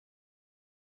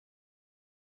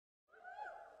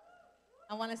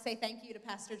I want to say thank you to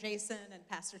Pastor Jason and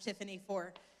Pastor Tiffany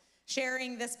for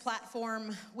sharing this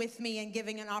platform with me and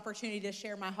giving an opportunity to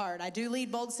share my heart. I do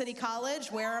lead Bold City College.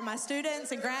 Where are my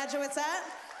students and graduates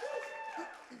at?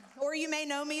 Or you may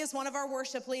know me as one of our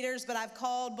worship leaders, but I've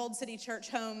called Bold City Church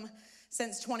home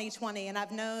since 2020, and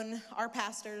I've known our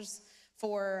pastors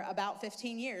for about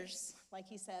 15 years, like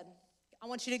he said. I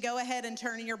want you to go ahead and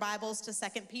turn in your Bibles to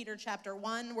 2 Peter chapter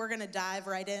 1. We're going to dive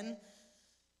right in.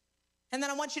 And then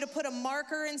I want you to put a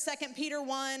marker in 2 Peter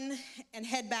 1 and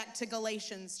head back to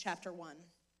Galatians chapter 1.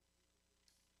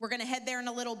 We're going to head there in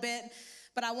a little bit,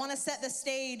 but I want to set the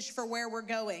stage for where we're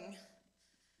going.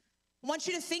 I want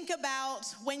you to think about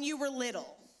when you were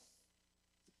little.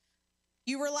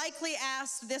 You were likely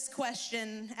asked this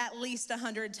question at least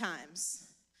 100 times.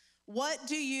 What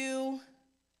do you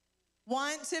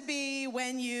want to be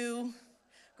when you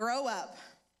grow up?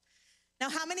 Now,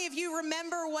 how many of you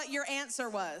remember what your answer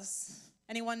was?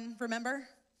 Anyone remember?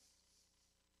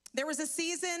 There was a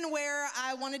season where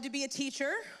I wanted to be a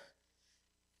teacher.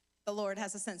 The Lord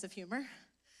has a sense of humor.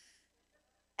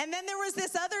 And then there was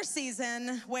this other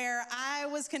season where I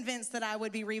was convinced that I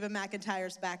would be Reba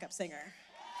McEntire's backup singer.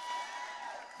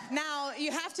 Now,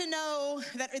 you have to know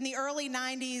that in the early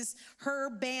 90s,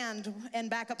 her band and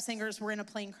backup singers were in a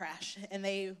plane crash, and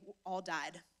they all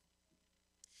died.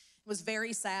 It was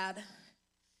very sad,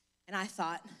 and I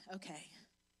thought, okay,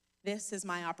 this is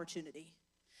my opportunity.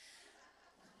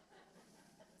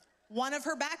 One of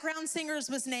her background singers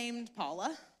was named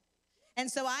Paula, and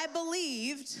so I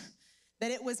believed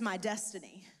that it was my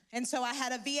destiny. And so I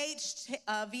had a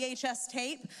VHS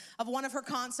tape of one of her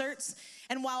concerts.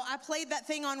 And while I played that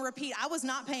thing on repeat, I was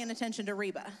not paying attention to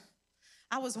Reba.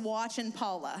 I was watching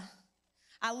Paula.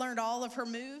 I learned all of her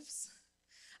moves.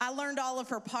 I learned all of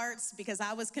her parts because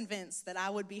I was convinced that I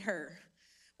would be her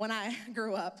when I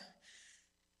grew up.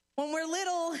 When we're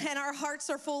little and our hearts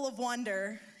are full of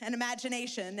wonder and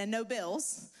imagination and no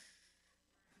bills,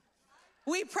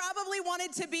 we probably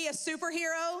wanted to be a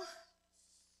superhero,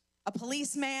 a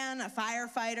policeman, a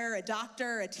firefighter, a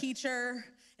doctor, a teacher,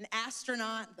 an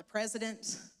astronaut, the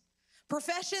president.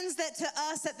 Professions that to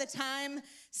us at the time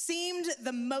seemed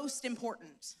the most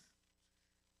important.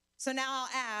 So now I'll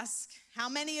ask, how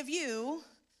many of you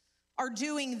are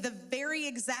doing the very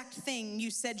exact thing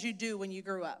you said you'd do when you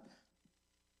grew up?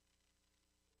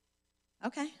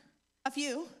 Okay, a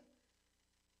few.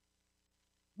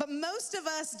 But most of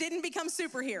us didn't become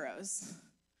superheroes,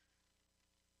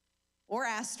 or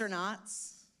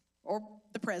astronauts, or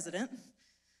the president.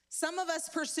 Some of us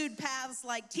pursued paths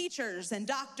like teachers and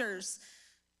doctors,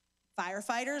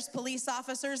 firefighters, police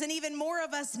officers, and even more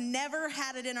of us never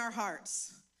had it in our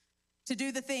hearts to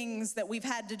do the things that we've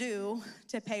had to do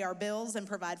to pay our bills and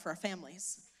provide for our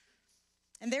families.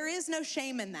 And there is no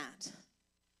shame in that.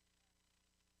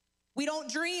 We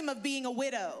don't dream of being a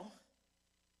widow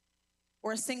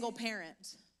or a single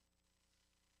parent,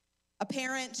 a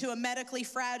parent to a medically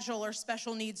fragile or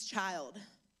special needs child.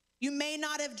 You may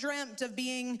not have dreamt of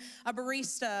being a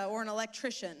barista or an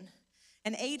electrician,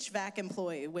 an HVAC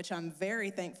employee, which I'm very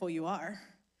thankful you are,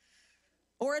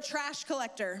 or a trash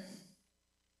collector.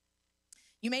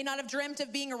 You may not have dreamt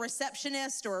of being a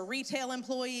receptionist or a retail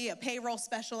employee, a payroll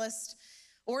specialist,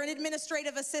 or an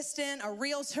administrative assistant, a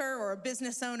realtor, or a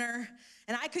business owner.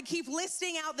 And I could keep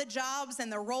listing out the jobs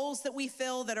and the roles that we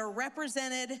fill that are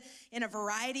represented in a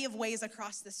variety of ways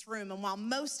across this room. And while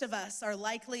most of us are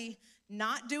likely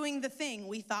not doing the thing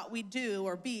we thought we'd do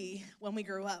or be when we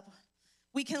grew up,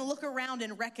 we can look around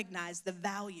and recognize the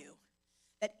value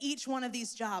that each one of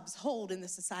these jobs hold in the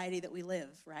society that we live,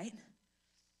 right?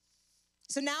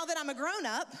 So now that I'm a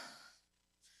grown-up,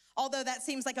 although that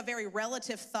seems like a very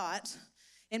relative thought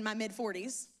in my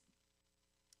mid-40s,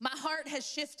 my heart has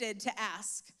shifted to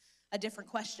ask a different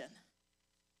question.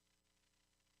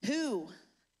 Who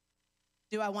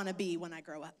do I want to be when I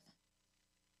grow up?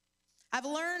 I've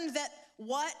learned that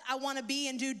what I want to be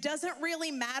and do doesn't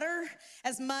really matter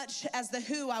as much as the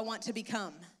who I want to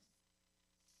become.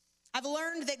 I've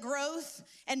learned that growth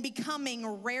and becoming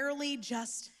rarely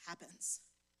just happens.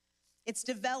 It's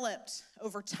developed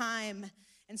over time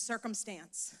and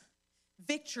circumstance,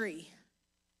 victory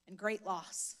and great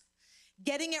loss,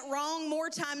 getting it wrong more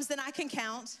times than I can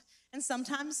count, and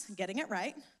sometimes getting it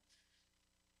right.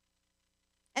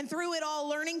 And through it all,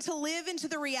 learning to live into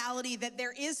the reality that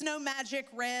there is no magic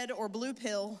red or blue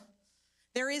pill.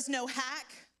 There is no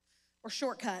hack or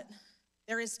shortcut.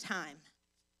 There is time.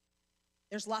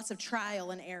 There's lots of trial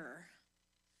and error.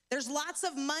 There's lots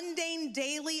of mundane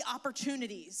daily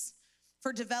opportunities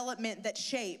for development that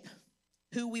shape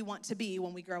who we want to be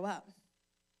when we grow up.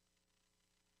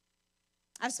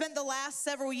 I've spent the last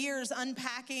several years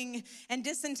unpacking and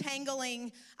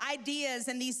disentangling ideas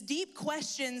and these deep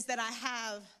questions that I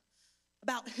have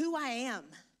about who I am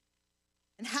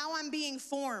and how I'm being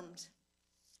formed.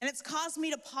 And it's caused me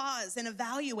to pause and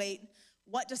evaluate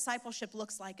what discipleship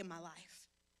looks like in my life.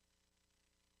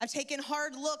 I've taken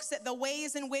hard looks at the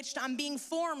ways in which I'm being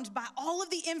formed by all of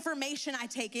the information I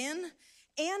take in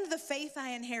and the faith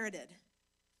I inherited,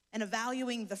 and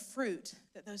evaluating the fruit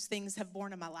that those things have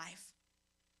borne in my life.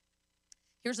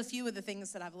 Here's a few of the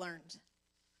things that I've learned.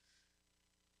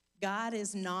 God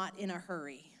is not in a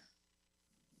hurry.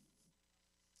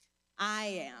 I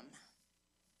am.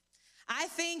 I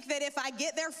think that if I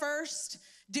get there first,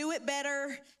 do it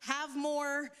better, have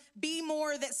more, be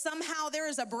more, that somehow there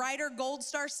is a brighter gold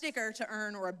star sticker to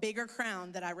earn or a bigger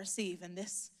crown that I receive, and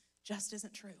this just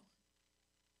isn't true.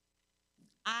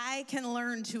 I can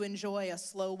learn to enjoy a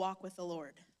slow walk with the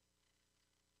Lord.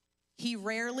 He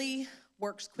rarely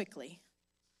works quickly.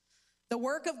 The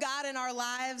work of God in our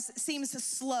lives seems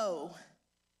slow,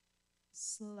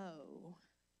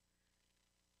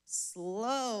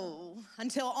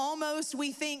 until almost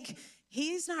we think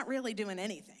he's not really doing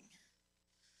anything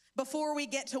before we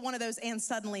get to one of those and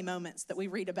suddenly moments that we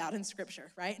read about in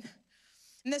Scripture, right?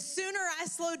 And the sooner I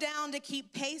slow down to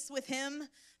keep pace with him,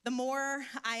 the more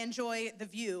I enjoy the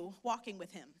view walking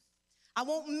with him. I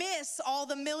won't miss all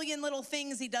the million little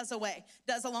things he does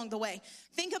along the way.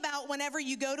 Think about whenever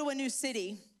you go to a new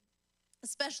city,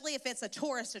 especially if it's a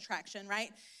tourist attraction,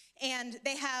 right? And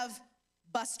they have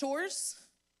bus tours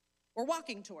or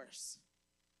walking tours.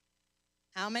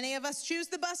 How many of us choose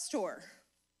the bus tour?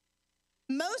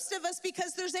 Most of us,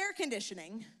 because there's air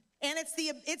conditioning, and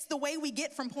it's the way we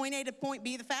get from point A to point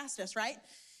B the fastest, right?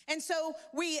 And so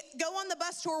we go on the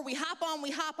bus tour, we hop on,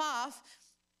 we hop off,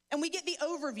 and we get the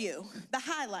overview, the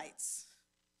highlights.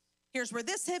 Here's where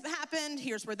this happened,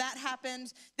 here's where that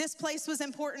happened, this place was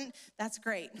important. That's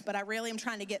great, but I really am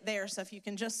trying to get there, so if you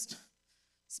can just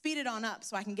speed it on up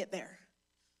so I can get there.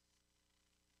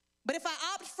 But if I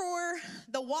opt for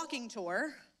the walking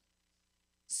tour,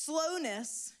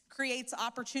 slowness creates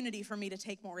opportunity for me to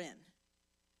take more in.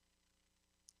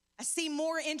 I see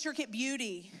more intricate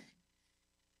beauty,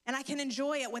 and I can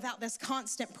enjoy it without this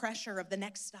constant pressure of the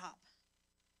next stop.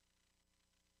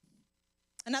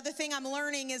 Another thing I'm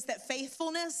learning is that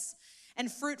faithfulness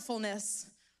and fruitfulness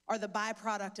are the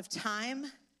byproduct of time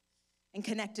and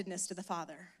connectedness to the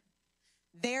Father.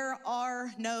 There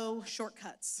are no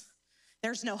shortcuts.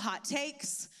 There's no hot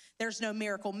takes. There's no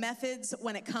miracle methods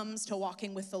when it comes to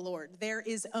walking with the Lord. There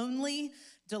is only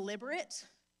deliberate,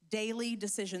 daily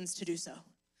decisions to do so,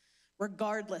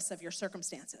 regardless of your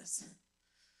circumstances.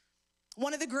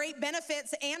 One of the great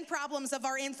benefits and problems of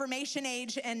our information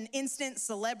age and instant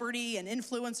celebrity and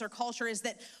influencer culture is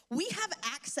that we have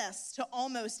access to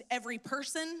almost every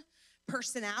person,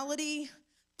 personality,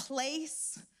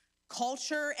 place,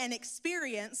 culture, and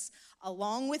experience,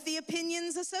 along with the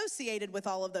opinions associated with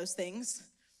all of those things.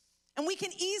 And we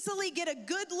can easily get a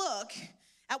good look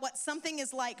at what something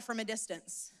is like from a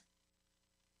distance.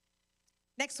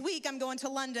 Next week, I'm going to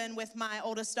London with my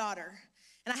oldest daughter,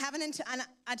 and I have an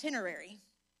itinerary.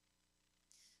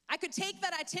 I could take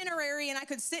that itinerary and I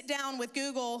could sit down with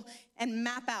Google and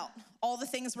map out all the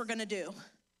things we're gonna do.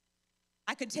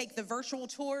 I could take the virtual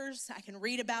tours, I can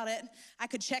read about it. I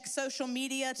could check social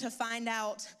media to find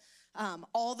out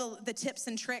all the tips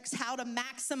and tricks, how to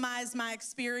maximize my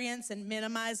experience and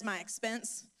minimize my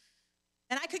expense.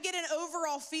 And I could get an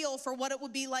overall feel for what it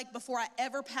would be like before I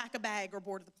ever pack a bag or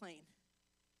board the plane.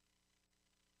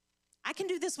 I can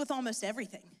do this with almost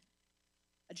everything.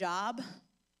 A job,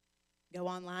 go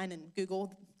online and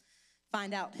Google,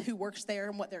 find out who works there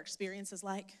and what their experience is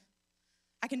like.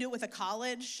 I can do it with a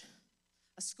college,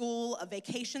 a school, a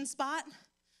vacation spot,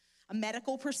 a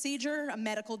medical procedure, a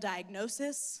medical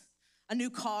diagnosis, a new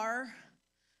car,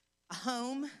 a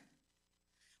home.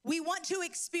 We want to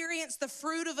experience the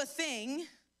fruit of a thing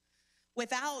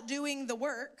without doing the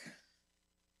work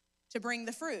to bring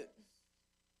the fruit.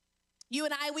 You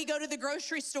and I, we go to the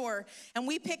grocery store and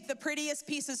we pick the prettiest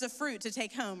pieces of fruit to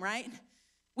take home, right?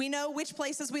 We know which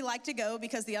places we like to go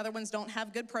because the other ones don't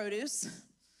have good produce.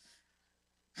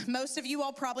 Most of you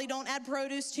all probably don't add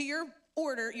produce to your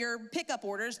pickup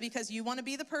orders because you want to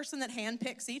be the person that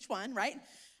handpicks each one, right?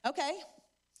 Okay.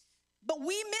 But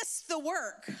we miss the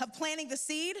work of planting the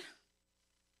seed,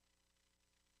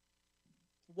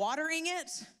 watering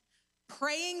it,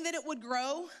 praying that it would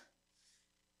grow,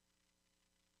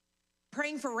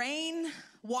 praying for rain,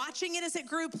 watching it as it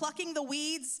grew, plucking the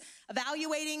weeds,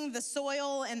 evaluating the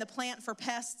soil and the plant for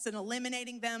pests and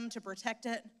eliminating them to protect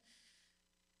it.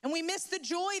 And we miss the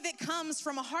joy that comes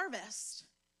from a harvest.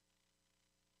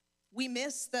 we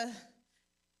miss the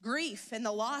grief and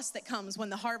the loss that comes when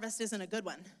the harvest isn't a good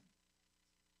one.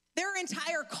 There are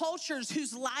entire cultures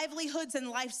whose livelihoods and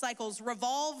life cycles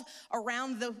revolve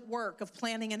around the work of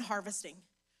planting and harvesting.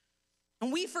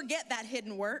 And we forget that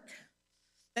hidden work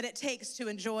that it takes to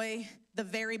enjoy the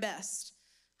very best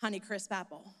Honeycrisp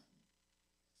apple.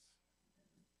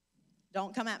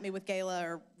 Don't come at me with Gala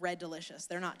or Red Delicious.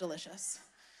 They're not delicious.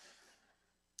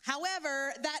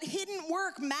 However, that hidden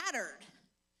work mattered.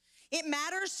 It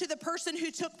matters to the person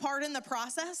who took part in the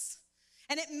process,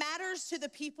 and it matters to the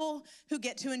people who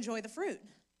get to enjoy the fruit.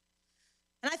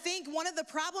 And I think one of the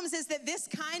problems is that this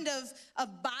kind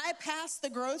of bypass the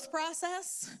growth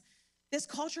process, this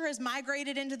culture has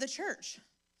migrated into the church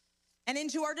and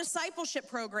into our discipleship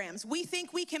programs. We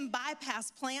think we can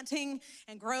bypass planting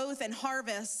and growth and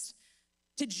harvest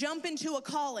to jump into a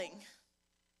calling.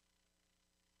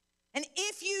 And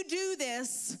if you do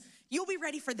this, you'll be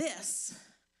ready for this.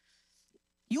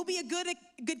 You'll be a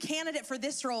good candidate for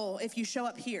this role if you show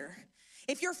up here.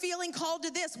 If you're feeling called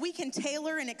to this, we can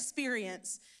tailor an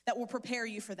experience that will prepare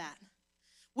you for that.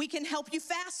 We can help you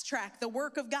fast track the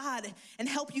work of God and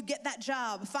help you get that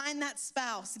job, find that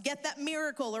spouse, get that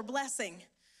miracle or blessing.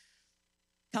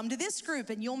 Come to this group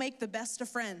and you'll make the best of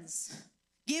friends.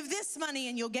 Give this money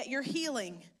and you'll get your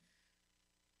healing.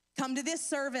 Come to this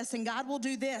service and God will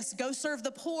do this. Go serve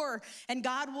the poor and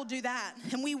God will do that.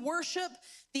 And we worship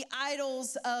the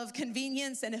idols of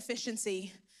convenience and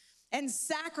efficiency and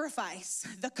sacrifice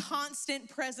the constant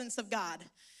presence of God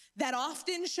that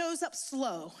often shows up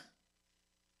slow.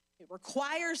 It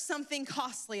requires something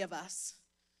costly of us.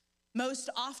 Most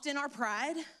often our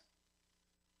pride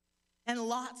and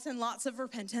lots of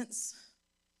repentance.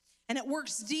 And it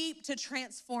works deep to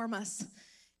transform us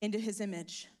into his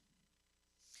image.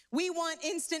 We want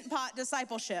instant pot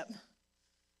discipleship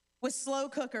with slow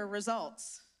cooker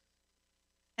results.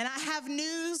 And I have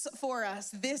news for us.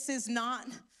 This is not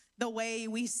the way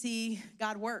we see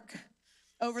God work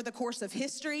over the course of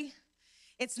history.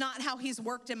 It's not how he's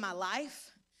worked in my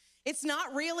life. It's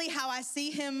not really how I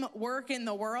see him work in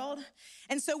the world.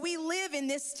 And so we live in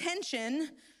this tension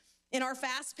in our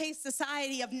fast-paced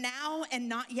society of now and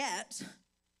not yet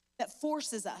that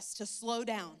forces us to slow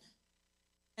down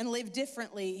and live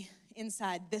differently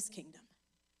inside this kingdom.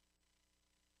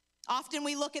 Often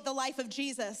we look at the life of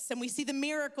Jesus and we see the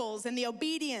miracles and the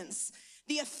obedience,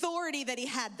 the authority that he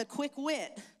had, the quick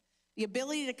wit, the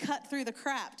ability to cut through the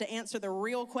crap to answer the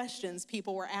real questions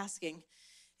people were asking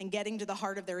and getting to the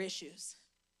heart of their issues.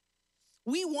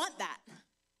 We want that.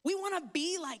 We want to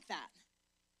be like that.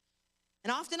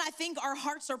 And often I think our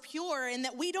hearts are pure in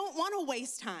that we don't want to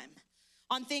waste time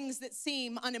on things that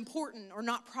seem unimportant or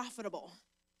not profitable.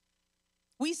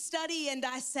 We study and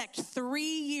dissect 3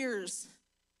 years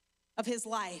of his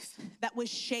life that was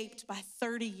shaped by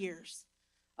 30 years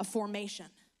of formation.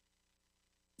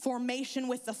 Formation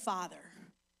with the Father.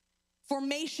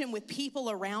 Formation with people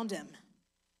around him.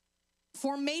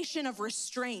 Formation of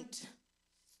restraint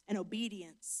and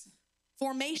obedience.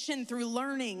 Formation through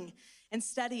learning and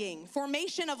studying.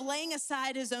 Formation of laying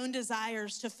aside his own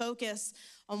desires to focus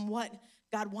on what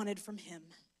God wanted from him.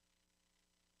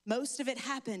 Most of it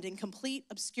happened in complete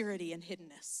obscurity and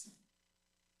hiddenness.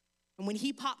 And when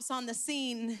he pops on the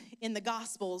scene in the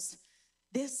Gospels,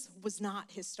 this was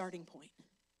not his starting point.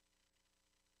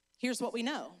 Here's what we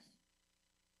know.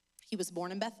 He was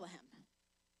born in Bethlehem.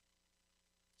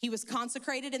 He was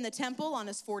consecrated in the temple on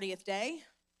his 40th day.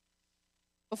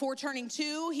 Before turning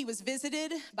 2, he was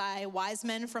visited by wise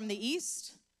men from the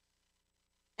east.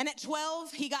 And at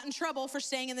 12, he got in trouble for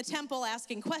staying in the temple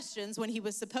asking questions when he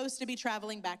was supposed to be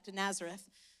traveling back to Nazareth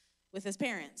with his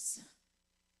parents.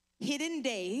 Hidden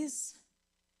days,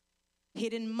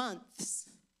 hidden months,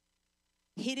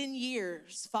 hidden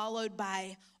years, followed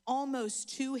by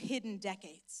almost 2 hidden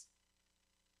decades.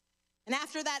 And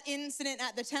after that incident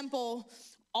at the temple,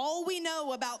 all we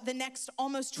know about the next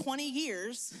almost 20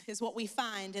 years is what we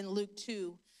find in Luke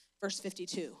 2, verse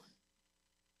 52.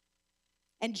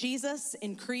 And Jesus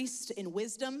increased in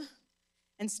wisdom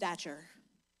and stature,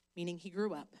 meaning he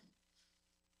grew up,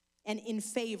 and in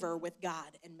favor with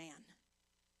God and man.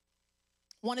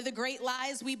 One of the great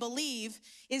lies we believe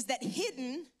is that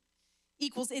hidden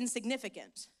equals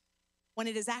insignificant, when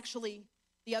it is actually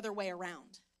the other way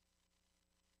around.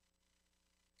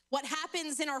 What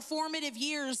happens in our formative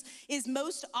years is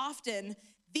most often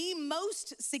the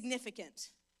most significant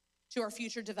to our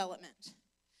future development.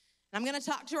 And I'm gonna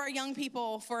talk to our young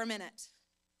people for a minute.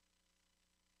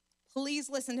 Please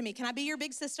listen to me. Can I be your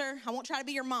big sister? I won't try to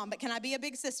be your mom, but can I be a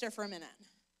big sister for a minute?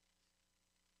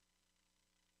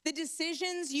 The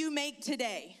decisions you make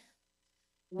today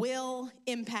will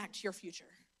impact your future.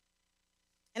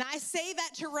 And I say that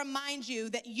to remind you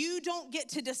that you don't get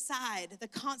to decide the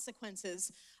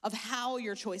consequences of how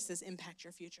your choices impact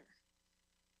your future.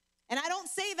 And I don't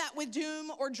say that with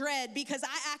doom or dread because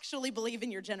I actually believe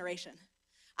in your generation.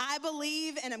 I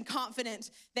believe and am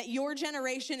confident that your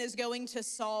generation is going to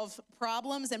solve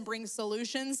problems and bring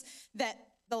solutions that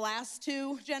the last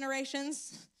two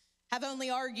generations have only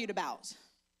argued about.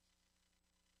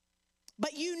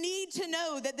 But you need to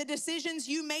know that the decisions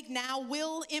you make now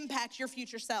will impact your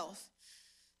future self.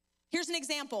 Here's an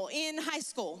example. In high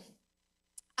school,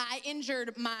 I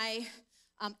injured my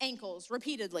ankles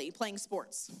repeatedly playing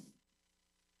sports.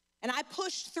 And I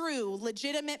pushed through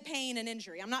legitimate pain and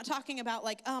injury. I'm not talking about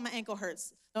like, oh, my ankle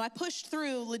hurts. No, I pushed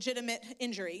through legitimate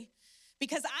injury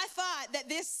because I thought that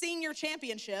this senior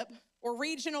championship or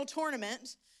regional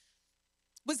tournament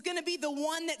was gonna be the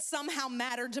one that somehow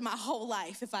mattered to my whole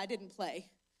life if I didn't play.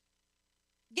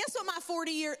 Guess what my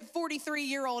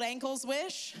 43-year-old ankles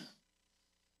wish?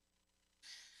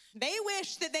 They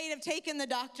wish that they'd have taken the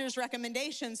doctor's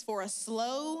recommendations for a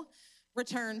slow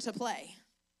return to play.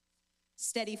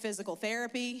 Steady physical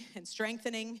therapy and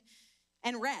strengthening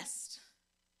and rest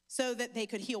so that they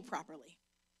could heal properly.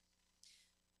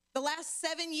 The last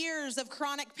 7 years of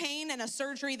chronic pain and a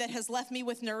surgery that has left me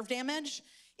with nerve damage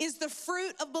is the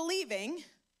fruit of believing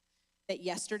that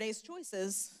yesterday's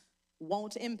choices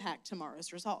won't impact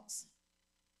tomorrow's results.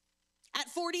 At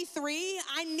 43,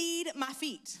 I need my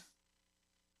feet.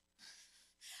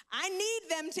 I need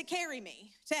them to carry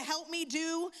me, to help me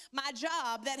do my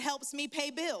job that helps me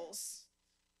pay bills.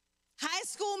 High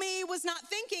school me was not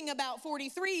thinking about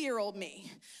 43-year-old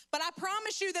me, but I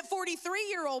promise you that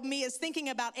 43-year-old me is thinking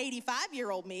about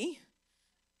 85-year-old me,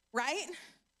 right?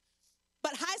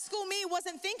 But high school me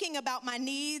wasn't thinking about my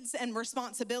needs and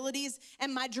responsibilities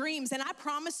and my dreams. And I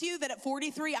promise you that at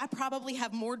 43, I probably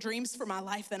have more dreams for my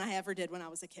life than I ever did when I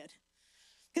was a kid.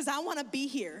 Because I want to be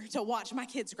here to watch my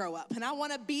kids grow up. And I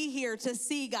want to be here to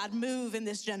see God move in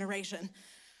this generation.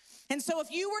 And so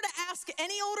if you were to ask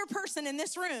any older person in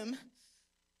this room,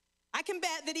 I can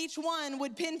bet that each one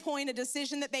would pinpoint a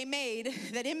decision that they made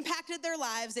that impacted their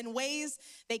lives in ways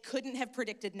they couldn't have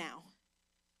predicted now.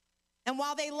 And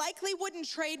while they likely wouldn't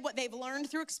trade what they've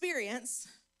learned through experience,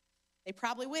 they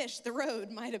probably wish the road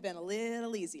might have been a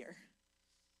little easier.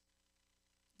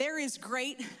 There is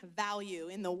great value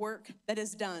in the work that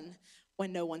is done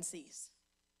when no one sees.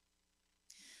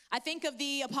 I think of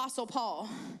the Apostle Paul.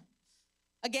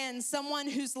 Again, someone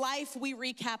whose life we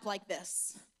recap like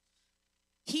this.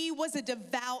 He was a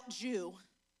devout Jew.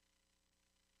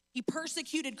 He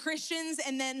persecuted Christians,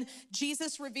 and then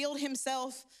Jesus revealed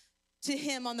himself to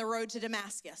him on the road to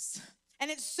Damascus.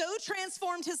 And it so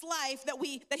transformed his life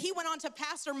that he went on to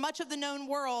pastor much of the known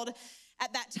world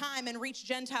at that time and reach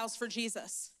Gentiles for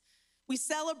Jesus. We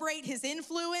celebrate his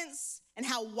influence and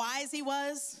how wise he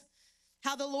was,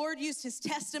 how the Lord used his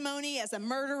testimony as a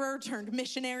murderer turned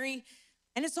missionary.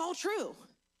 And it's all true,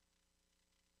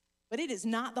 but it is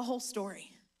not the whole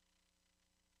story.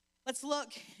 Let's look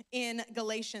in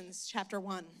Galatians chapter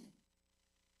 1.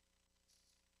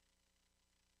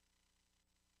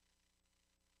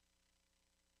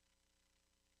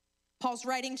 Paul's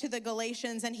writing to the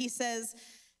Galatians and he says,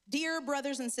 "Dear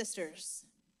brothers and sisters,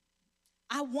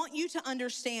 I want you to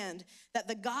understand that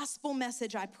the gospel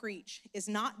message I preach is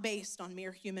not based on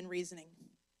mere human reasoning.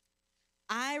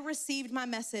 I received my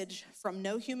message from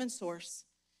no human source,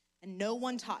 and no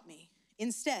one taught me.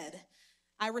 Instead,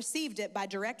 I received it by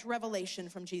direct revelation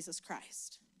from Jesus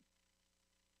Christ.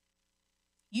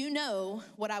 You know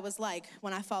what I was like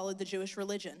when I followed the Jewish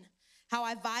religion, how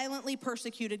I violently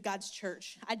persecuted God's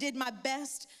church. I did my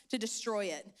best to destroy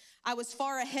it. I was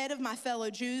far ahead of my fellow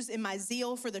Jews in my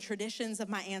zeal for the traditions of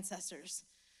my ancestors.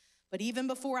 But even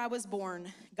before I was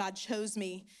born, God chose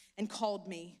me and called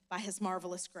me by his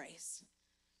marvelous grace.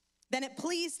 Then it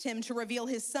pleased him to reveal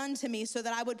his son to me so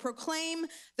that I would proclaim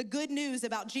the good news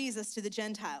about Jesus to the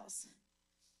Gentiles.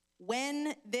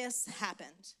 When this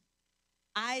happened,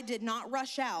 I did not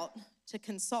rush out to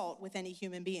consult with any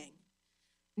human being,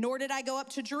 nor did I go up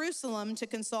to Jerusalem to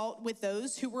consult with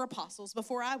those who were apostles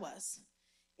before I was.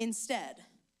 Instead,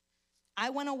 I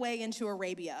went away into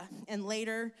Arabia, and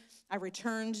later I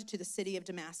returned to the city of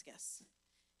Damascus.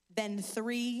 Then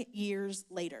 3 years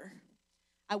later,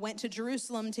 I went to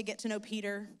Jerusalem to get to know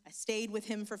Peter. I stayed with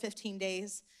him for 15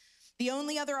 days. The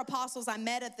only other apostles I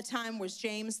met at the time was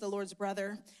James, the Lord's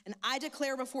brother, and I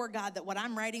declare before God that what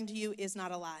I'm writing to you is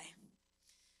not a lie.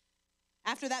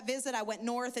 After that visit, I went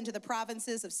north into the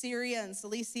provinces of Syria and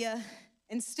Cilicia,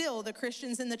 and still the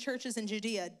Christians in the churches in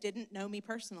Judea didn't know me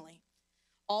personally.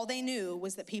 All they knew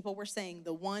was that people were saying,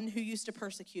 the one who used to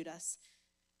persecute us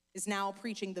is now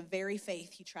preaching the very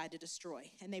faith he tried to destroy,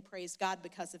 and they praised God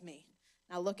because of me.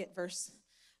 Now look at verse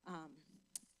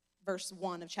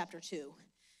 1 of chapter 2.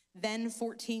 Then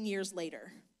 14 years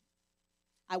later,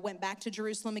 I went back to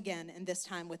Jerusalem again, and this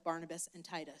time with Barnabas and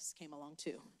Titus came along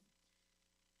too.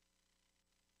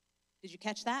 Did you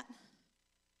catch that?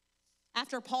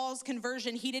 After Paul's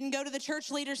conversion, he didn't go to the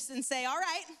church leaders and say, all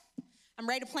right, I'm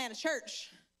ready to plant a church.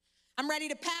 I'm ready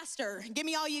to pastor. Give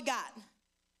me all you got.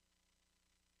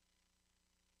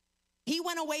 He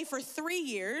went away for 3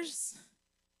 years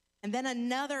and then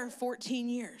another 14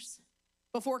 years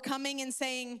before coming and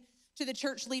saying to the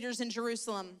church leaders in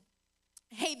Jerusalem,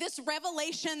 hey, this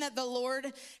revelation that the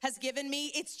Lord has given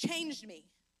me, it's changed me.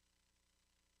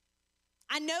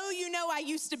 I know I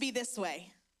used to be this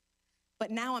way,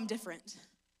 but now I'm different.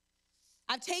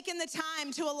 I've taken the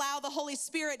time to allow the Holy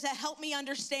Spirit to help me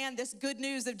understand this good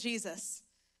news of Jesus.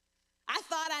 I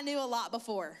thought I knew a lot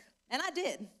before, and I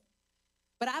did.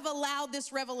 But I've allowed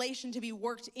this revelation to be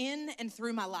worked in and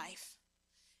through my life.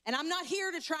 And I'm not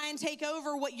here to try and take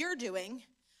over what you're doing.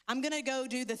 I'm gonna go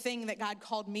do the thing that God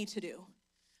called me to do.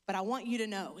 But I want you to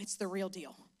know it's the real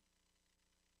deal.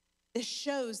 This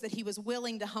shows that he was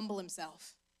willing to humble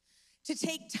himself, to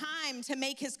take time to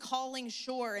make his calling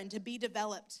sure and to be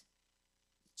developed,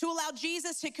 to allow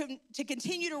Jesus to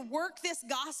continue to work this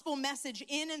gospel message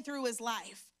in and through his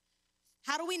life.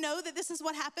 How do we know that this is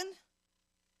what happened?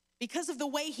 Because of the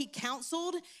way he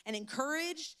counseled and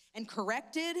encouraged and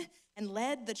corrected and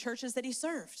led the churches that he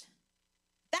served.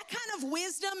 That kind of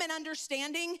wisdom and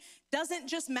understanding doesn't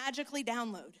just magically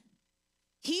download.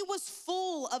 He was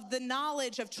full of the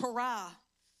knowledge of Torah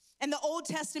and the Old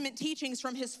Testament teachings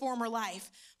from his former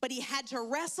life, but he had to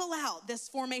wrestle out this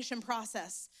formation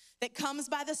process that comes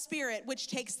by the Spirit, which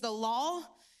takes the law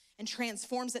and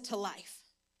transforms it to life.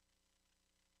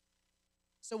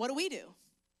 So what do?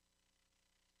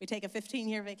 We take a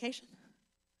 15-year vacation.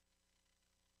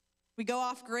 We go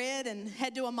off grid and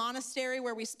head to a monastery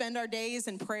where we spend our days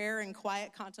in prayer and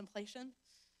quiet contemplation.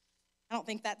 I don't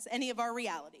think that's any of our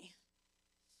reality.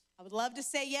 I would love to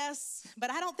say yes,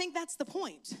 but I don't think that's the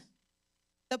point.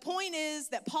 The point is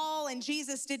that Paul and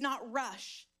Jesus did not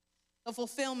rush the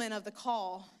fulfillment of the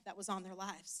call that was on their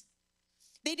lives.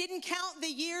 They didn't count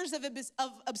the years of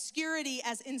obscurity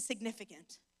as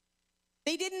insignificant.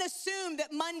 They didn't assume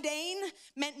that mundane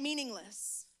meant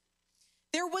meaningless.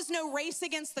 There was no race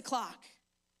against the clock.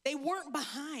 They weren't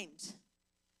behind.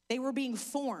 They were being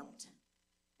formed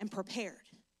and prepared.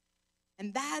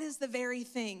 And that is the very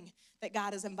thing that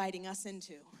God is inviting us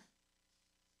into.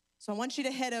 So I want you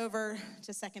to head over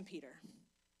to 2 Peter.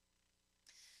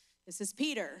 This is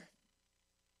Peter,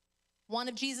 one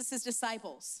of Jesus'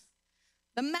 disciples,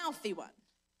 the mouthy one,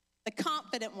 the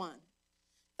confident one,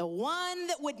 the one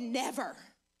that would never,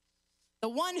 the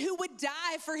one who would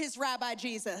die for his rabbi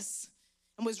Jesus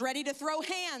and was ready to throw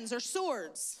hands or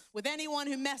swords with anyone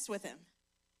who messed with him.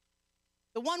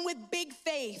 The one with big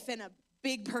faith and a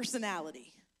big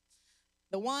personality.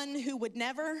 The one who would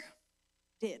never,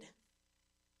 did. And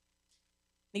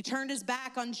he turned his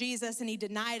back on Jesus and he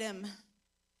denied him.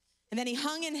 And then he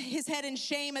hung his head in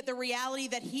shame at the reality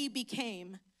that he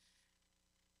became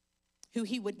who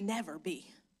he would never be.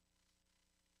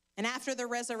 And after the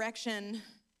resurrection,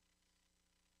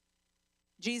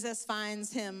 Jesus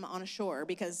finds him on a shore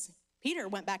because Peter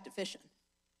went back to fishing.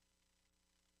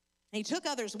 And he took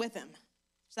others with him.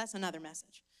 So that's another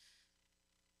message.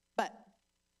 But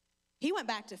he went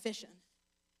back to fishing.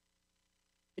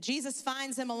 But Jesus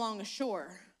finds him along a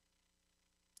shore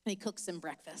and he cooks him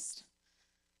breakfast.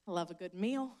 I love a good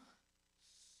meal.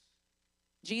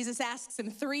 Jesus asks him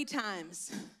 3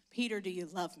 times, Peter, do you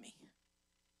love me?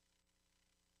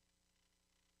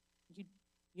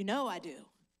 You know I do.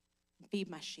 Feed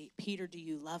my sheep. Peter, do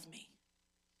you love me?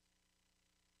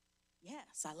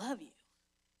 Yes, I love you.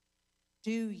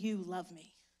 Do you love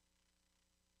me?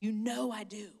 You know I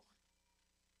do.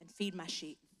 And feed my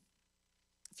sheep.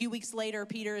 A few weeks later,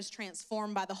 Peter is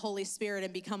transformed by the Holy Spirit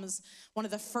and becomes one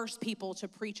of the first people to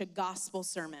preach a gospel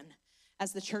sermon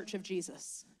as the church of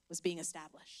Jesus was being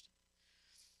established.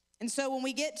 And so when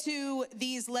we get to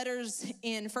these letters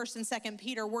in 1st and 2nd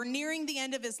Peter, we're nearing the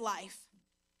end of his life.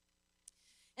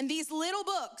 And these little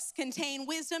books contain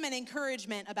wisdom and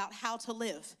encouragement about how to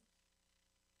live.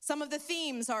 Some of the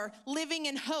themes are living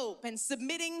in hope and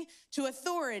submitting to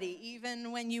authority,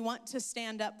 even when you want to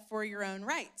stand up for your own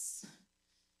rights,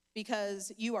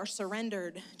 because you are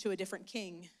surrendered to a different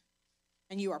king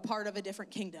and you are part of a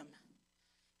different kingdom.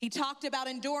 He talked about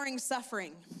enduring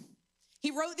suffering. He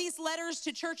wrote these letters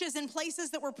to churches in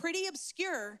places that were pretty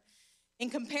obscure in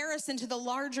comparison to the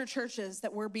larger churches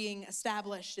that were being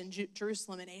established in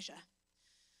Jerusalem and Asia.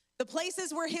 The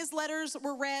places where his letters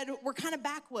were read were kind of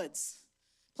backwoods,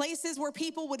 places where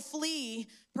people would flee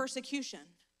persecution.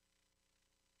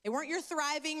 They weren't your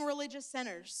thriving religious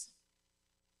centers.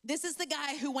 This is the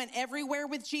guy who went everywhere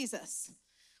with Jesus,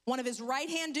 one of his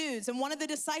right-hand dudes and one of the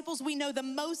disciples we know the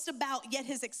most about, yet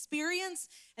his experience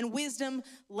and wisdom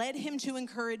led him to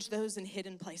encourage those in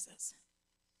hidden places.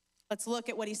 Let's look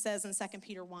at what he says in 2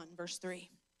 Peter 1, verse 3.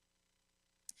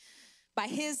 By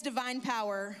his divine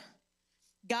power,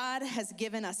 God has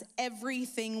given us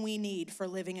everything we need for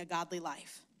living a godly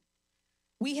life.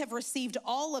 We have received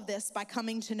all of this by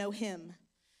coming to know him,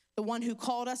 the one who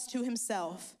called us to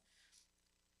himself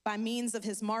by means of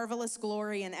his marvelous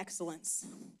glory and excellence.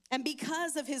 And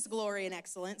because of his glory and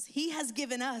excellence, he has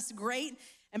given us great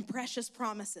and precious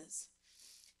promises.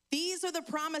 These are the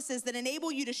promises that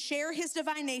enable you to share his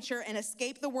divine nature and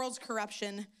escape the world's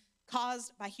corruption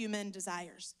caused by human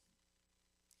desires.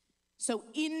 So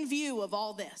in view of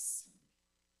all this,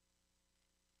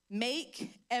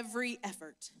 make every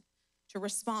effort to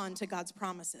respond to God's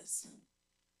promises.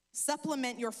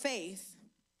 Supplement your faith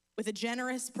with a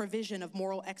generous provision of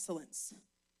moral excellence,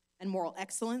 and moral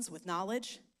excellence with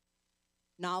knowledge,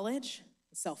 knowledge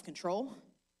with self-control,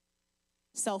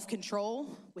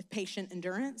 self-control with patient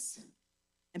endurance,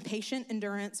 and patient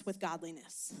endurance with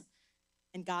godliness,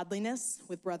 and godliness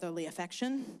with brotherly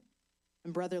affection,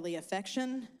 and brotherly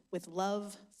affection with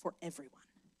love for everyone.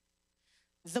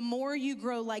 The more you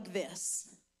grow like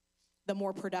this, the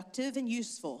more productive and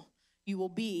useful you will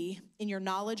be in your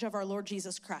knowledge of our Lord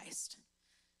Jesus Christ.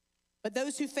 But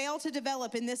those who fail to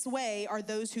develop in this way are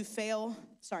those who fail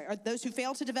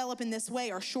to develop in this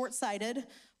way are short-sighted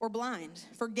or blind,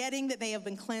 forgetting that they have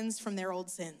been cleansed from their old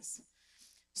sins.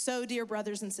 So, dear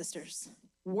brothers and sisters,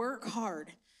 work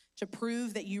hard to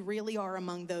prove that you really are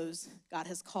among those God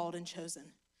has called and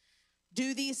chosen.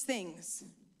 Do these things,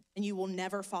 and you will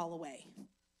never fall away.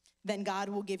 Then God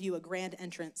will give you a grand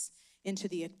entrance into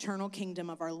the eternal kingdom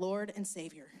of our Lord and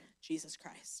Savior, Jesus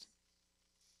Christ.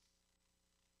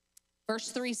 Verse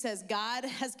 3 says, God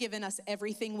has given us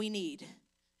everything we need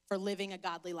for living a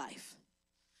godly life.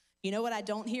 You know what I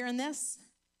don't hear in this?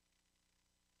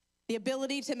 The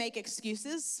ability to make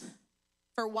excuses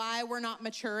for why we're not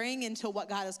maturing into what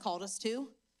God has called us to.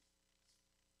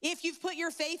 If you've put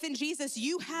your faith in Jesus,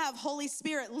 you have Holy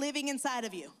Spirit living inside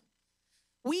of you.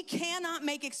 We cannot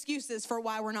make excuses for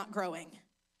why we're not growing.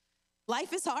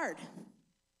 Life is hard.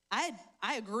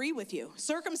 I agree with you.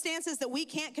 Circumstances that we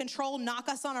can't control knock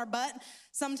us on our butt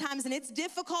sometimes, and it's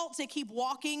difficult to keep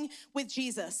walking with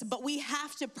Jesus, but we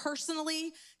have to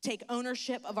personally take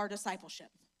ownership of our discipleship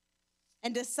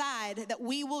and decide that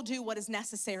we will do what is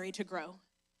necessary to grow.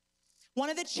 One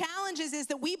of the challenges is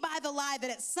that we buy the lie that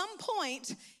at some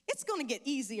point, it's gonna get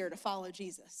easier to follow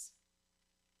Jesus.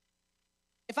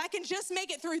 If I can just make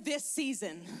it through this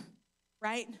season,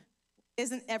 right?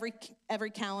 Isn't every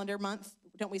calendar month,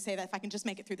 don't we say that? If I can just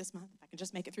make it through this month, if I can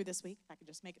just make it through this week, if I can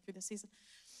just make it through this season.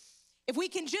 If we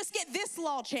can just get this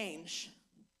law change,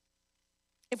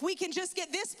 if we can just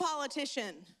get this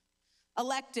politician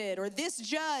elected or this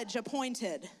judge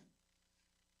appointed,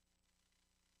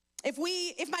 if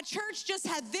my church just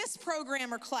had this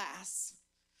program or class,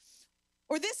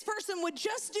 or this person would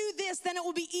just do this, then it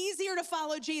will be easier to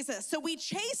follow Jesus. So we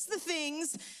chase the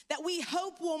things that we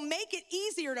hope will make it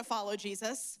easier to follow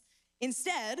Jesus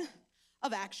instead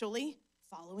of actually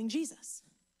following Jesus.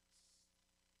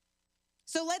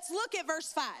 So let's look at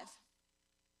verse 5.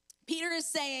 Peter is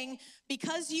saying,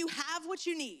 because you have what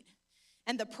you need,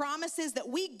 and the promises that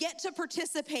we get to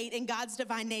participate in God's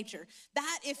divine nature.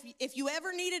 That if you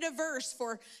ever needed a verse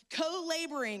for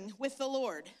co-laboring with the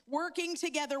Lord, working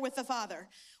together with the Father,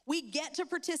 we get to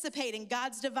participate in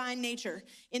God's divine nature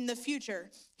in the future.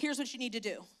 Here's what you need to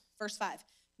do. Verse 5,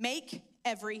 make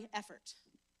every effort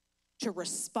to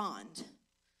respond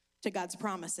to God's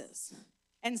promises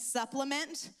and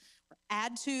supplement or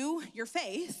add to your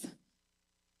faith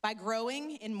by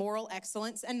growing in moral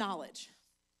excellence and knowledge.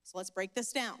 So let's break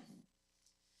this down.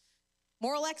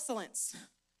 Moral excellence.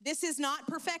 This is not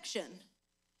perfection,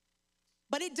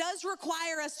 but it does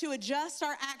require us to adjust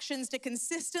our actions to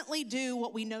consistently do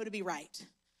what we know to be right.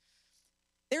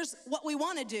 There's what we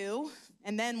want to do,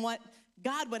 and then what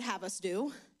God would have us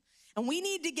do. And we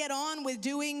need to get on with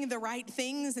doing the right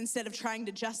things instead of trying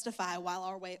to justify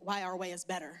why our way is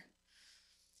better.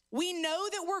 We know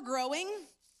that we're growing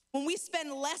when we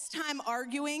spend less time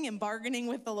arguing and bargaining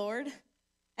with the Lord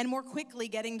and more quickly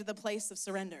getting to the place of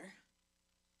surrender.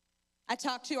 I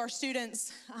talk to our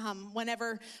students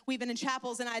whenever we've been in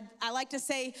chapels, and I like to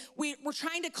say we're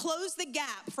trying to close the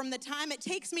gap from the time it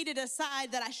takes me to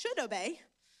decide that I should obey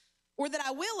or that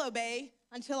I will obey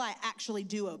until I actually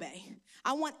do obey.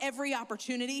 I want every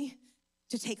opportunity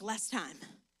to take less time.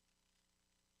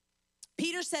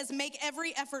 Peter says, make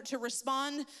every effort to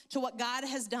respond to what God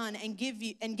has done and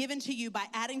given to you by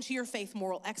adding to your faith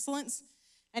moral excellence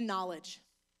and knowledge.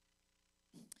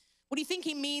 What do you think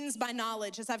he means by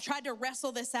knowledge? As I've tried to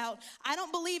wrestle this out, I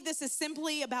don't believe this is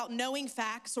simply about knowing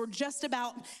facts or just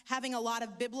about having a lot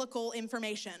of biblical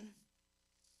information.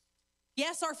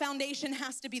 Yes, our foundation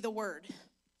has to be the word.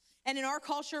 And in our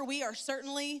culture, we are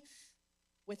certainly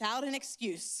without an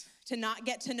excuse to not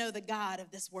get to know the God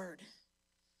of this word.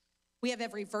 We have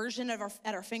every version at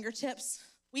our fingertips.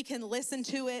 We can listen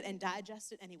to it and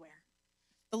digest it anywhere.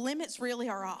 The limits really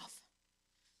are off.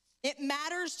 It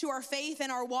matters to our faith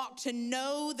and our walk to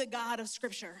know the God of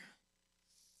Scripture.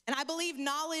 And I believe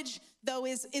knowledge, though,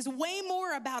 is way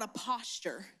more about a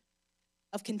posture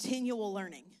of continual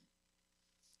learning.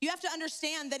 You have to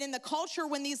understand that in the culture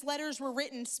when these letters were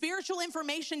written, spiritual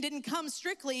information didn't come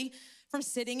strictly from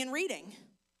sitting and reading.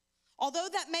 Although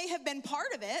that may have been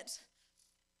part of it,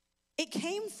 it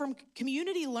came from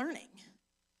community learning.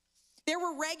 There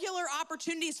were regular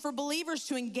opportunities for believers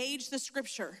to engage the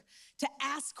Scripture, to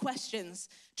ask questions,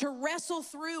 to wrestle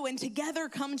through and together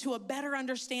come to a better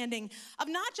understanding of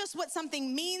not just what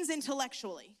something means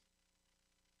intellectually,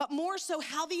 but more so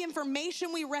how the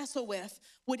information we wrestle with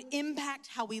would impact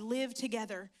how we live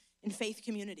together in faith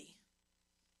community.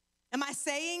 Am I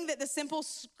saying that the simple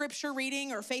Scripture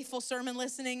reading or faithful sermon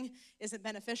listening isn't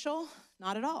beneficial?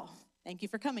 Not at all. Thank you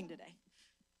for coming today.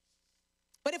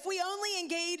 But if we only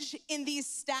engage in these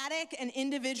static and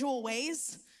individual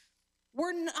ways,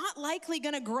 we're not likely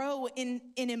going to grow in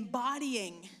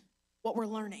embodying what we're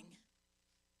learning.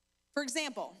 For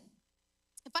example,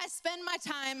 if I spend my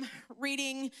time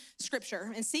reading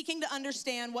Scripture and seeking to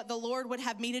understand what the Lord would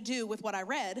have me to do with what I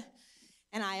read,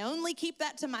 and I only keep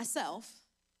that to myself,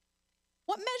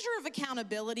 what measure of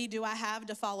accountability do I have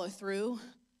to follow through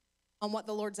on what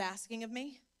the Lord's asking of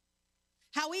me?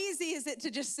 How easy is it to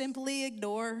just simply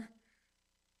ignore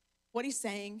what he's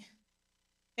saying,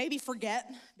 maybe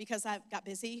forget because I got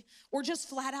busy, or just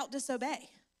flat out disobey?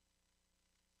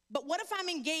 But what if I'm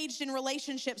engaged in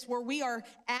relationships where we are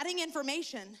adding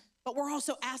information, but we're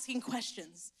also asking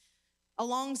questions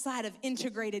alongside of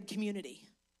integrated community?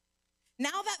 Now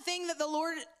that thing that the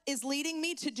Lord is leading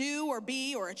me to do or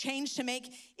be or a change to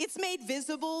make, it's made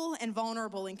visible and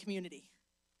vulnerable in community.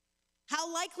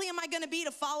 How likely am I going to be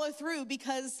to follow through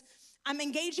because I'm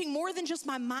engaging more than just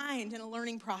my mind in a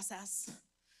learning process?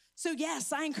 So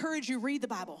yes, I encourage you, read the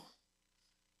Bible.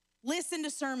 Listen to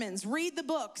sermons, read the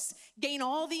books, gain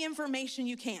all the information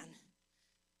you can,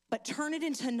 but turn it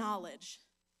into knowledge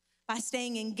by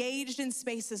staying engaged in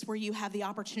spaces where you have the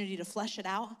opportunity to flesh it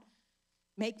out,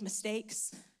 make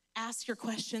mistakes, ask your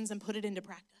questions, and put it into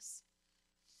practice.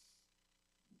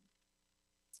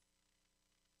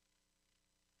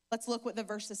 Let's look what the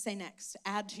verses say next.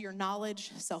 Add to your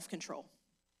knowledge self-control.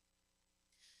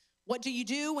 What do you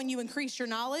do when you increase your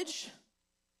knowledge?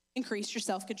 Increase your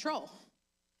self-control.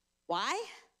 Why?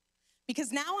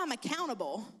 Because now I'm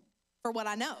accountable for what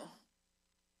I know.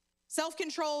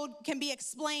 Self-control can be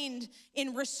explained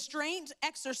in restraint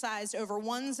exercised over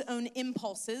one's own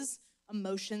impulses,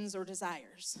 emotions, or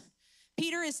desires.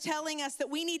 Peter is telling us that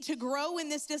we need to grow in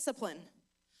this discipline.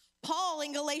 Paul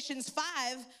in Galatians 5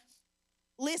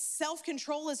 lists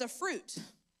self-control as a fruit,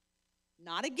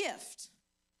 not a gift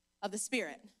of the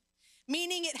Spirit,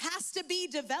 meaning it has to be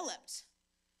developed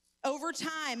over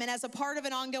time and as a part of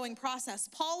an ongoing process.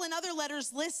 Paul in other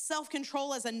letters lists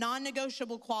self-control as a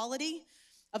non-negotiable quality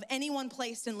of anyone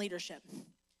placed in leadership.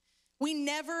 We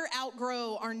never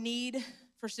outgrow our need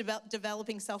for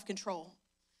developing self-control.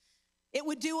 It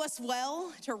would do us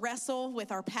well to wrestle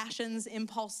with our passions,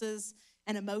 impulses,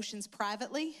 and emotions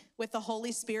privately with the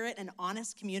Holy Spirit and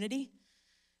honest community,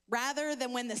 rather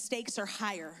than when the stakes are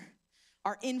higher,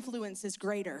 our influence is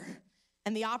greater,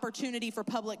 and the opportunity for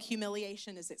public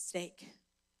humiliation is at stake.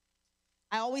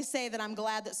 I always say that I'm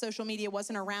glad that social media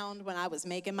wasn't around when I was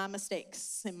making my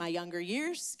mistakes in my younger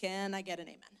years. Can I get an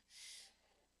amen?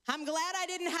 I'm glad I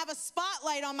didn't have a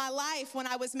spotlight on my life when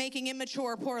I was making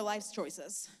immature, poor life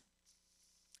choices.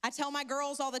 I tell my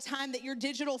girls all the time that your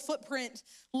digital footprint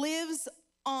lives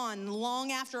on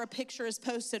long after a picture is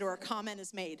posted or a comment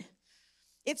is made.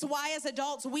 It's why as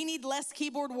adults, we need less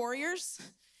keyboard warriors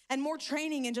and more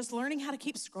training in just learning how to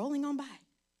keep scrolling on by,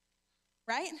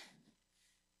 right?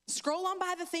 Scroll on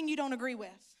by the thing you don't agree with.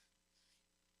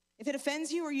 If it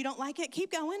offends you or you don't like it,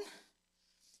 keep going.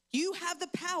 You have the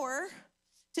power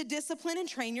to discipline and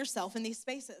train yourself in these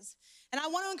spaces. And I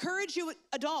want to encourage you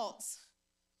adults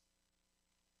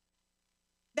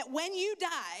that when you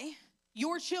die,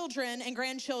 your children and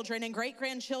grandchildren and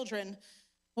great-grandchildren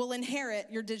will inherit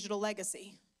your digital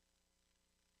legacy.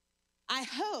 I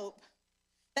hope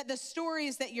that the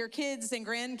stories that your kids and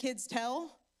grandkids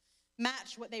tell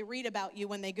match what they read about you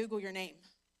when they Google your name.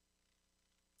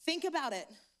 Think about it.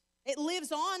 It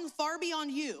lives on far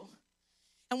beyond you.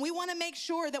 And we want to make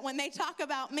sure that when they talk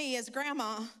about me as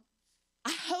grandma,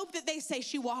 I hope that they say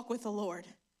she walked with the Lord.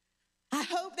 I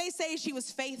hope they say she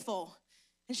was faithful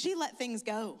and she let things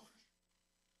go.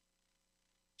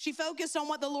 She focused on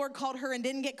what the Lord called her and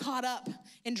didn't get caught up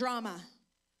in drama,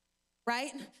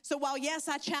 right? So while, yes,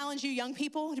 I challenge you young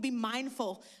people to be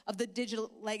mindful of the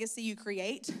digital legacy you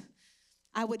create,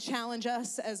 I would challenge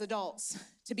us as adults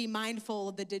to be mindful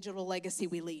of the digital legacy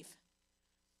we leave.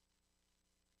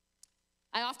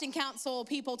 I often counsel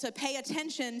people to pay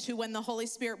attention to when the Holy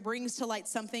Spirit brings to light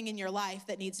something in your life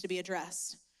that needs to be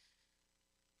addressed.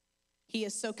 He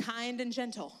is so kind and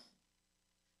gentle,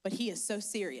 but he is so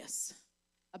serious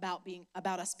about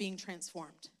us being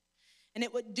transformed. And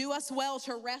it would do us well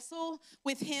to wrestle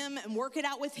with him and work it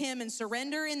out with him and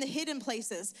surrender in the hidden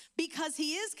places because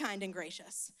he is kind and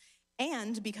gracious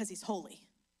and because he's holy.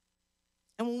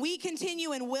 And when we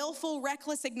continue in willful,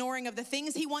 reckless ignoring of the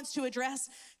things he wants to address,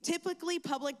 typically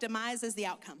public demise is the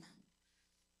outcome.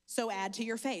 So add to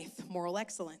your faith moral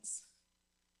excellence,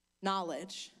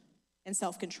 knowledge, and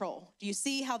self-control. Do you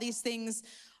see how these things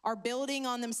are building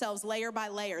on themselves layer by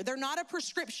layer? They're not a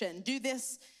prescription, do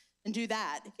this and do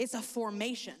that. It's a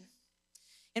formation.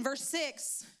 In verse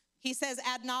 6, he says,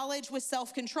 add knowledge with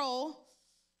self-control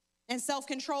and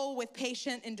self-control with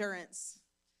patient endurance.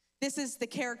 This is the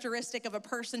characteristic of a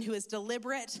person who is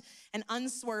deliberate and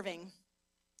unswerving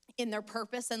in their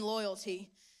purpose and loyalty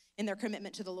in their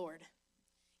commitment to the Lord,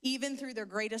 even through their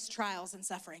greatest trials and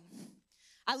suffering.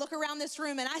 I look around this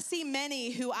room and I see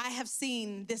many who I have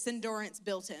seen this endurance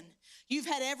built in. You've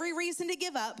had every reason to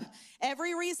give up,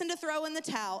 every reason to throw in the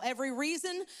towel, every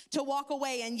reason to walk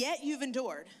away, and yet you've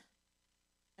endured.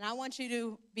 And I want you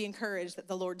to be encouraged that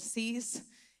the Lord sees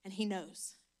and he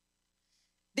knows.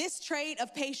 This trait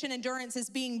of patient endurance is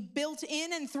being built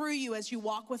in and through you as you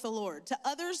walk with the Lord. To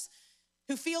others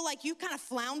who feel like you kind of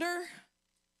flounder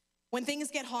when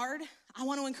things get hard, I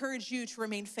want to encourage you to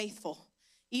remain faithful,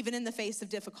 even in the face of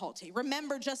difficulty.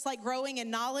 Remember, just like growing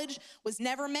in knowledge was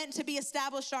never meant to be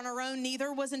established on our own,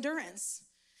 neither was endurance.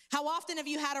 How often have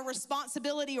you had a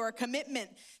responsibility or a commitment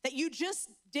that you just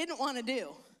didn't want to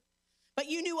do, but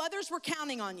you knew others were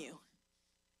counting on you,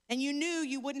 and you knew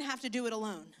you wouldn't have to do it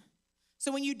alone?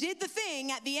 So when you did the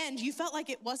thing at the end, you felt like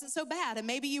it wasn't so bad, and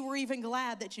maybe you were even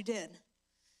glad that you did.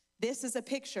 This is a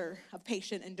picture of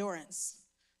patient endurance.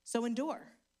 So endure.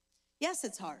 Yes,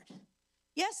 it's hard.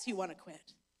 Yes, you want to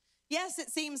quit. Yes,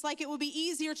 it seems like it would be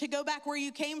easier to go back where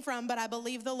you came from, but I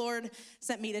believe the Lord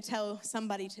sent me to tell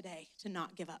somebody today to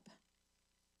not give up.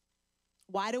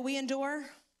 Why do we endure?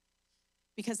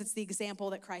 Because it's the example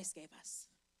that Christ gave us.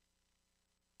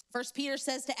 1 Peter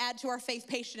says to add to our faith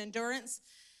patient endurance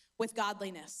with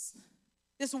godliness.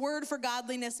 This word for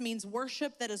godliness means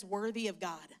worship that is worthy of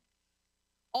God.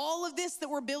 All of this that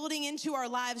we're building into our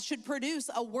lives should produce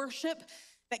a worship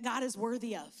that God is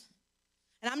worthy of.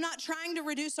 And I'm not trying to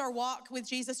reduce our walk with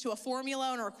Jesus to a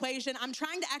formula or equation. I'm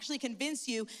trying to actually convince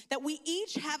you that we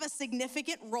each have a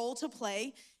significant role to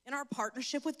play in our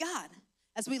partnership with God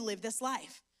as we live this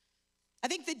life. I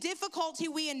think the difficulty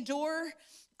we endure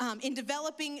in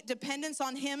developing dependence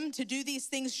on him to do these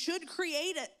things should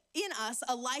create in us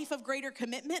a life of greater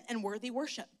commitment and worthy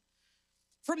worship.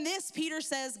 From this, Peter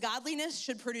says godliness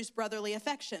should produce brotherly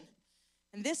affection.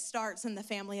 And this starts in the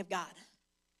family of God.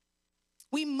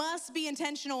 We must be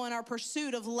intentional in our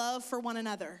pursuit of love for one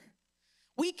another.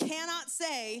 We cannot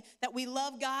say that we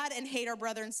love God and hate our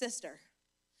brother and sister.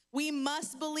 We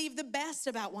must believe the best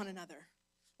about one another.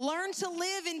 Learn to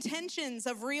live in tensions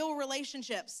of real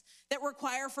relationships that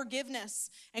require forgiveness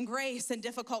and grace and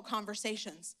difficult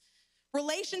conversations.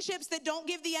 Relationships that don't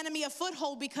give the enemy a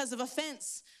foothold because of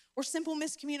offense or simple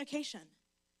miscommunication.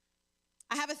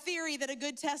 I have a theory that a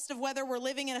good test of whether we're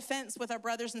living in offense with our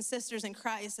brothers and sisters in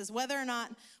Christ is whether or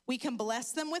not we can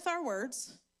bless them with our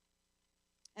words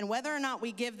and whether or not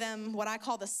we give them what I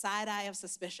call the side eye of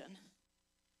suspicion.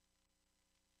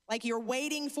 Like you're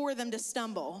waiting for them to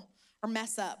stumble or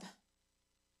mess up.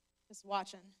 Just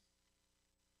watching.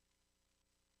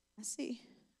 I see.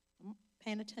 I'm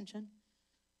paying attention.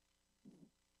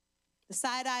 The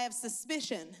side eye of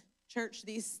suspicion. Church,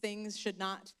 these things should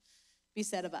not be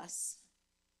said of us.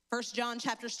 1 John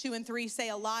chapters 2 and 3 say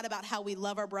a lot about how we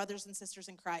love our brothers and sisters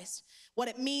in Christ, what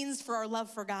it means for our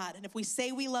love for God. And if we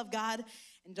say we love God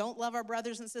and don't love our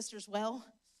brothers and sisters well,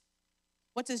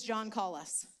 what does John call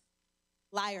us?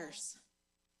 Liars.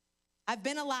 I've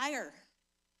been a liar.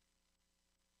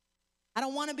 I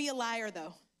don't want to be a liar,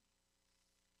 though.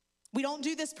 We don't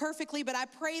do this perfectly, but I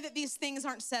pray that these things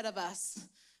aren't said of us.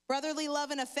 Brotherly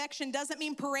love and affection doesn't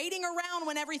mean parading around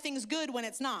when everything's good when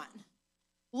it's not.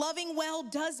 Loving well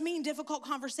does mean difficult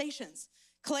conversations,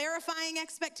 clarifying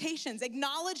expectations,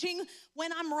 acknowledging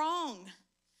when I'm wrong,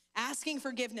 asking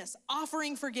forgiveness,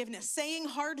 offering forgiveness, saying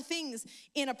hard things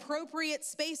in appropriate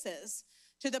spaces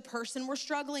to the person we're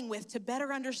struggling with to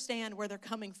better understand where they're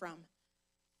coming from.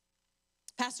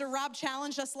 Pastor Rob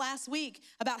challenged us last week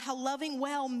about how loving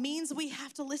well means we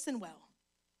have to listen well.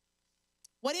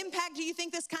 What impact do you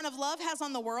think this kind of love has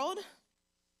on the world?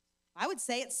 I would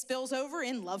say it spills over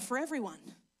in love for everyone.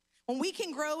 When we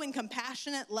can grow in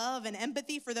compassionate love and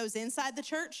empathy for those inside the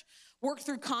church, work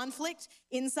through conflict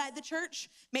inside the church,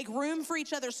 make room for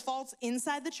each other's faults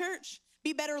inside the church,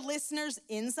 be better listeners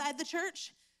inside the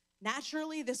church,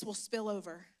 naturally this will spill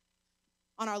over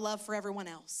on our love for everyone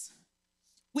else,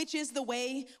 which is the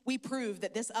way we prove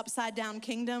that this upside down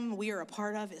kingdom we are a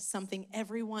part of is something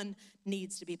everyone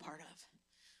needs to be part of.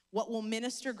 What will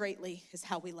minister greatly is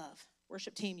how we love.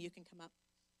 Worship team, you can come up.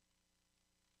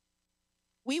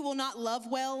 We will not love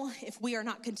well if we are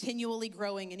not continually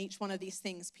growing in each one of these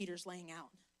things Peter's laying out.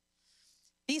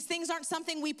 These things aren't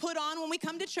something we put on when we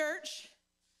come to church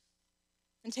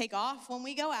and take off when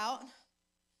we go out.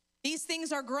 These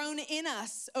things are grown in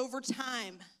us over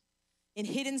time, in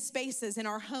hidden spaces, in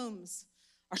our homes,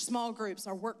 our small groups,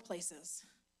 our workplaces.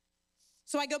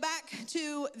 So I go back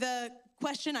to the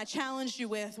question I challenged you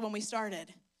with when we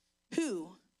started.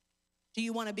 Who do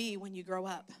you want to be when you grow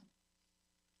up,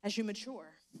 as you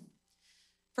mature?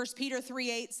 1 Peter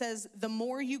 3:8 says, the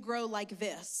more you grow like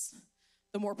this,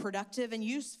 the more productive and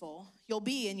useful you'll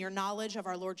be in your knowledge of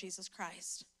our Lord Jesus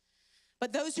Christ.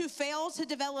 But those who fail to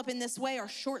develop in this way are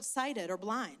short-sighted or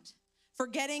blind,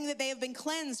 forgetting that they have been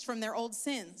cleansed from their old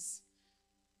sins.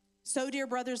 So, dear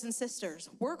brothers and sisters,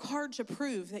 work hard to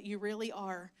prove that you really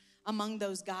are among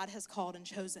those God has called and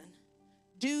chosen.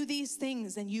 Do these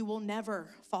things and you will never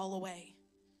fall away.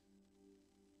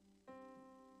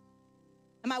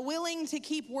 Am I willing to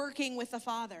keep working with the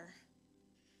Father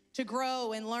to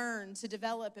grow and learn, to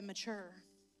develop and mature?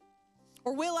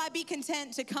 Or will I be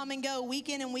content to come and go week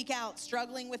in and week out,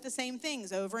 struggling with the same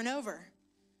things over and over?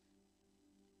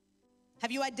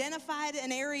 Have you identified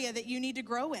an area that you need to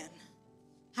grow in?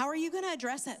 How are you going to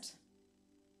address it?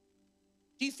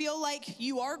 Do you feel like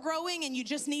you are growing and you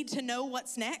just need to know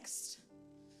what's next?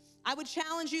 I would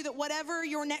challenge you that whatever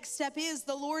your next step is,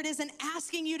 the Lord isn't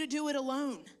asking you to do it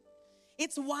alone.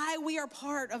 It's why we are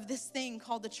part of this thing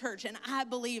called the church, and I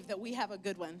believe that we have a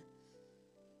good one.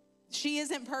 She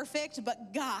isn't perfect,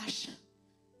 but gosh,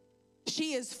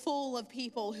 she is full of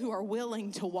people who are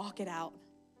willing to walk it out.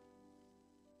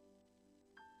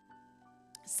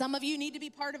 Some of you need to be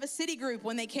part of a city group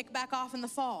when they kick back off in the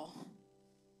fall.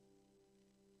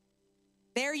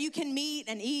 There you can meet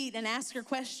and eat and ask your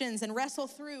questions and wrestle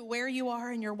through where you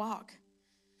are in your walk.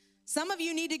 Some of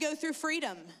you need to go through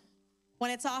freedom when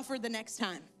it's offered the next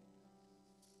time.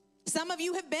 Some of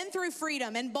you have been through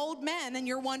freedom and bold men and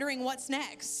you're wondering what's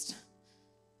next.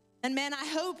 And men, I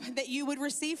hope that you would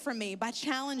receive from me by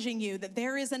challenging you that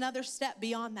there is another step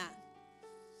beyond that.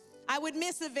 I would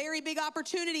miss a very big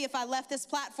opportunity if I left this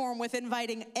platform with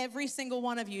inviting every single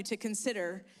one of you to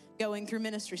consider going through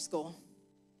ministry school.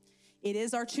 It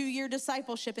is our 2-year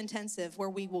discipleship intensive where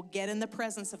we will get in the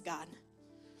presence of God,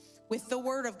 with the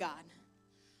Word of God,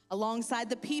 alongside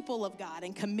the people of God,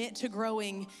 and commit to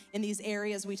growing in these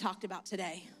areas we talked about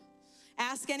today.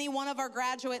 Ask any one of our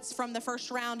graduates from the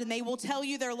first round and they will tell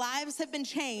you their lives have been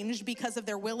changed because of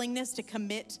their willingness to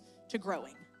commit to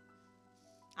growing.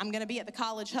 I'm gonna be at the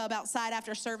College Hub outside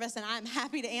after service, and I'm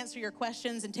happy to answer your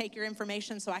questions and take your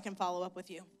information so I can follow up with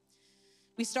you.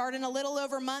 We start in a little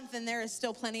over a month, and there is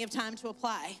still plenty of time to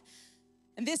apply.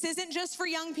 And this isn't just for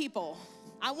young people.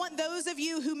 I want those of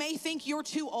you who may think you're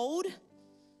too old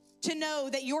to know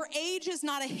that your age is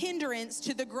not a hindrance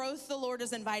to the growth the Lord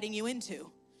is inviting you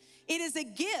into. It is a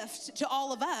gift to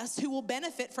all of us who will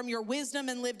benefit from your wisdom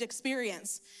and lived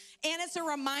experience. And it's a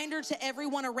reminder to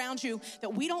everyone around you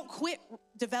that we don't quit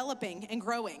developing and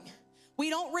growing. We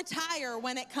don't retire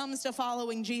when it comes to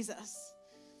following Jesus.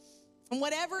 And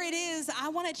whatever it is, I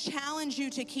want to challenge you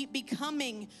to keep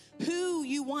becoming who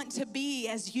you want to be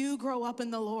as you grow up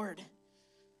in the Lord.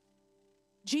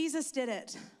 Jesus did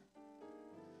it.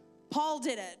 Paul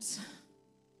did it.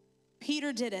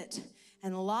 Peter did it.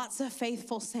 And lots of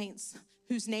faithful saints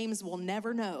whose names we'll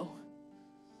never know,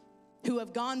 who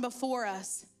have gone before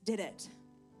us, did it.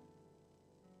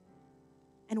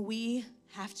 And we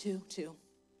have to too.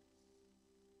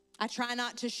 I try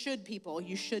not to should people.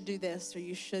 You should do this or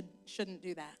you shouldn't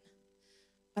do that.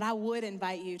 But I would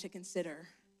invite you to consider,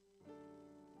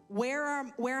 where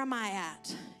am I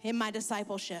at in my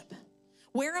discipleship?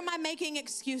 Where am I making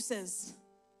excuses?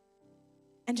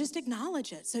 And just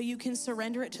acknowledge it so you can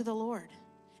surrender it to the Lord.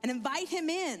 And invite him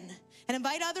in and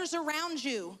invite others around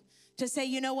you to say,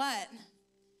 you know what?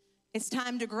 It's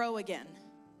time to grow again.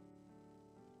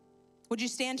 Would you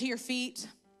stand to your feet?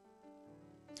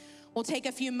 We'll take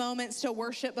a few moments to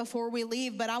worship before we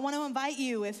leave, but I want to invite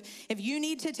you, if you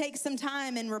need to take some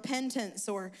time in repentance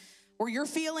or you're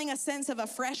feeling a sense of a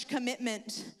fresh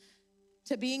commitment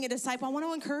to being a disciple, I want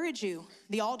to encourage you.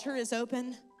 The altar is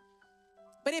open.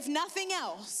 But if nothing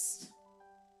else,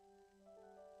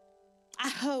 I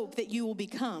hope that you will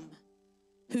become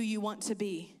who you want to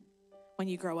be when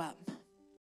you grow up.